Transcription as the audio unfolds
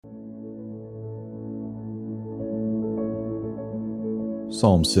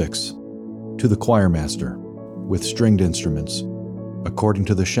Psalm 6. To the choirmaster, with stringed instruments, according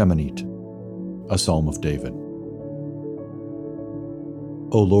to the Sheminith, a psalm of David.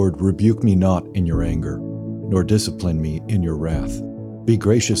 O Lord, rebuke me not in your anger, nor discipline me in your wrath. Be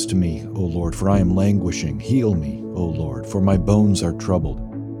gracious to me, O Lord, for I am languishing. Heal me, O Lord, for my bones are troubled.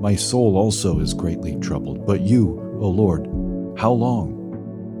 My soul also is greatly troubled. But you, O Lord, how long?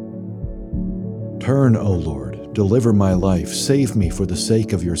 Turn, O Lord, deliver my life. Save me for the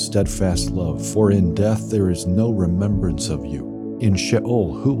sake of your steadfast love. For in death there is no remembrance of you. In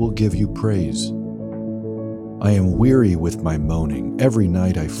Sheol, who will give you praise? I am weary with my moaning. Every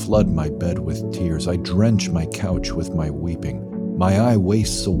night I flood my bed with tears. I drench my couch with my weeping. My eye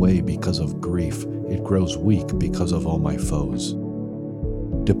wastes away because of grief. It grows weak because of all my foes.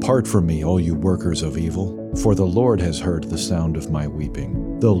 Depart from me, all you workers of evil, for the Lord has heard the sound of my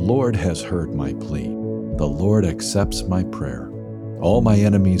weeping. The Lord has heard my plea. The Lord accepts my prayer. All my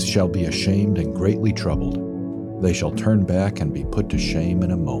enemies shall be ashamed and greatly troubled. They shall turn back and be put to shame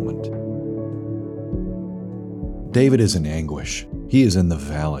in a moment. David is in anguish. He is in the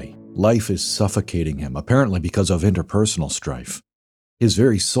valley. Life is suffocating him, apparently because of interpersonal strife. His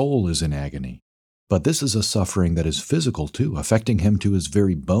very soul is in agony. But this is a suffering that is physical too, affecting him to his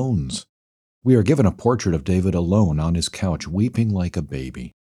very bones. We are given a portrait of David alone on his couch, weeping like a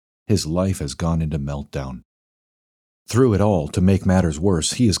baby. His life has gone into meltdown. Through it all, to make matters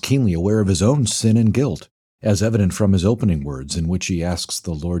worse, he is keenly aware of his own sin and guilt, as evident from his opening words in which he asks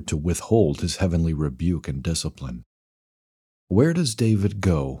the Lord to withhold his heavenly rebuke and discipline. Where does David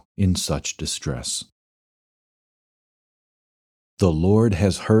go in such distress? The Lord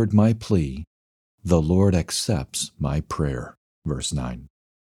has heard my plea. The Lord accepts my prayer. Verse 9.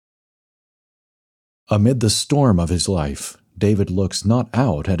 Amid the storm of his life, David looks not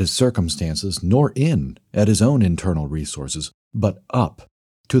out at his circumstances, nor in at his own internal resources, but up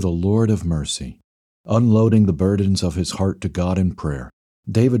to the Lord of mercy. Unloading the burdens of his heart to God in prayer,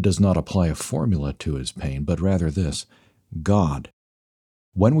 David does not apply a formula to his pain, but rather this: God.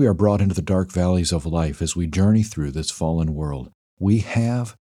 When we are brought into the dark valleys of life as we journey through this fallen world, we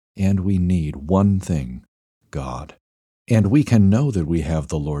have and we need one thing: God. And we can know that we have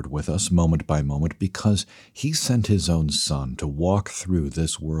the Lord with us moment by moment because He sent His own Son to walk through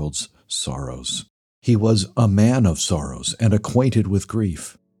this world's sorrows. He was a man of sorrows and acquainted with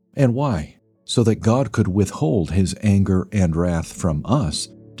grief. And why? So that God could withhold His anger and wrath from us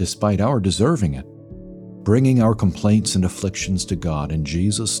despite our deserving it. Bringing our complaints and afflictions to God in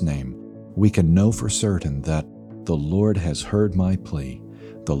Jesus' name, we can know for certain that the Lord has heard my plea.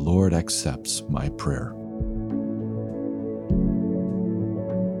 The Lord accepts my prayer.